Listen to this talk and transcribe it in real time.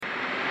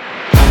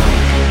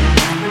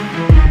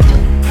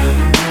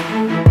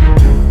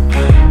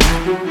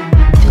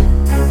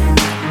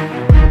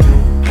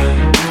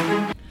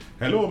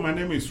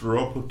is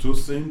Rocco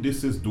Toussaint.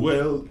 This is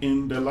Dwell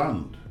in the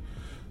Land.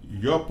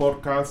 Your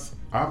podcast,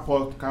 our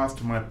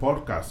podcast, my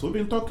podcast. We've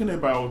been talking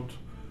about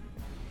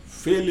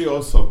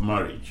failures of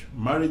marriage,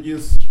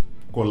 marriages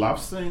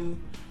collapsing,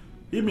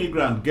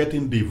 immigrants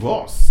getting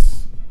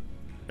divorced,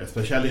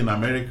 especially in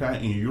America,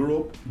 in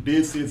Europe.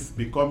 This is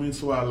becoming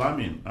so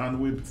alarming, and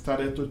we've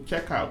started to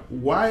check out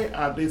why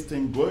are these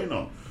things going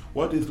on?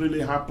 What is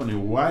really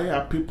happening? Why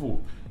are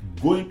people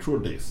going through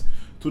this?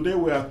 Today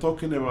we are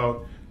talking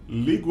about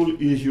legal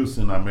issues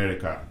in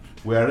America,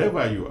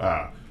 wherever you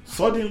are.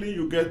 Suddenly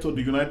you get to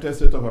the United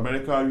States of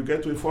America, or you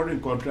get to a foreign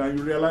country, and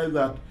you realize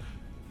that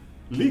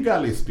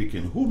legally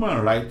speaking,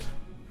 human rights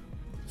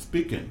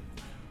speaking,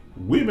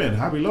 women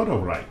have a lot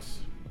of rights,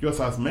 just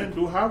as men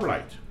do have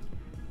rights.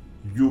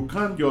 You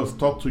can't just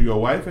talk to your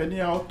wife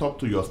anyhow, talk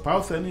to your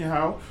spouse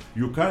anyhow.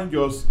 You can't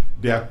just,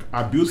 their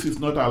abuse is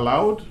not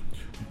allowed.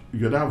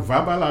 You have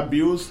verbal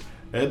abuse,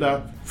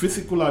 either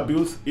physical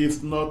abuse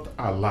is not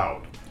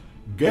allowed.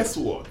 Guess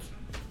what?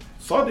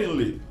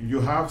 Suddenly, you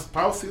have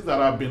spouses that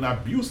have been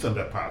abused in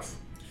the past.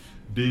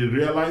 They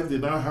realize they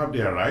now have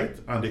their right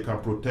and they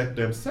can protect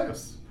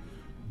themselves.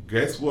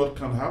 Guess what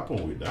can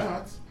happen with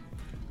that?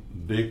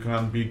 They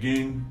can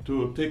begin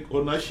to take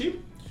ownership.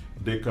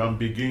 They can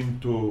begin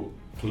to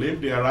claim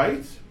their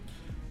rights.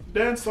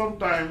 Then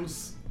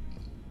sometimes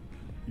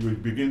you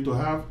begin to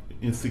have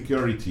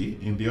insecurity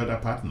in the other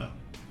partner.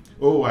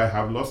 Oh, I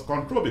have lost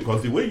control,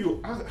 because the way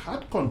you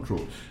had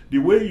control, the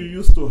way you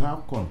used to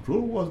have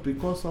control was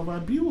because of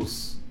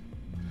abuse.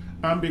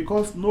 And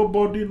because no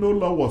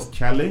law was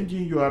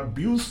challenging your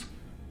abuse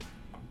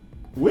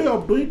way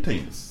of doing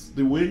things,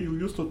 the way you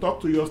used to talk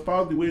to your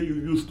spouse, the way you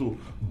used to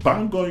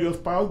bang on your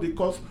spouse,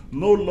 because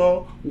no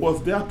law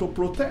was there to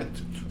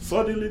protect.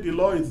 Suddenly the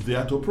law is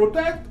there to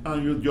protect,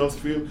 and you just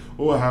feel,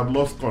 oh, I have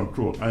lost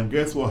control. And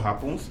guess what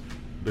happens?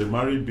 The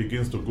marriage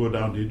begins to go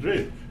down the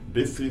drain.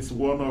 This is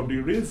one of the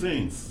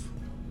reasons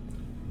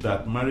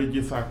that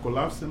marriages are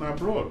collapsing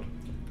abroad.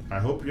 I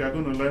hope you are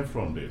going to learn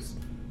from this.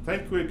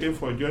 Thank you again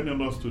for joining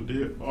us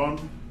today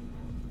on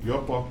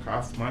your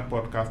podcast, my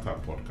podcast, our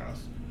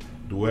podcast,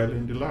 Dwell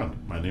in the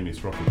Land. My name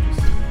is Rocco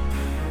Toussaint.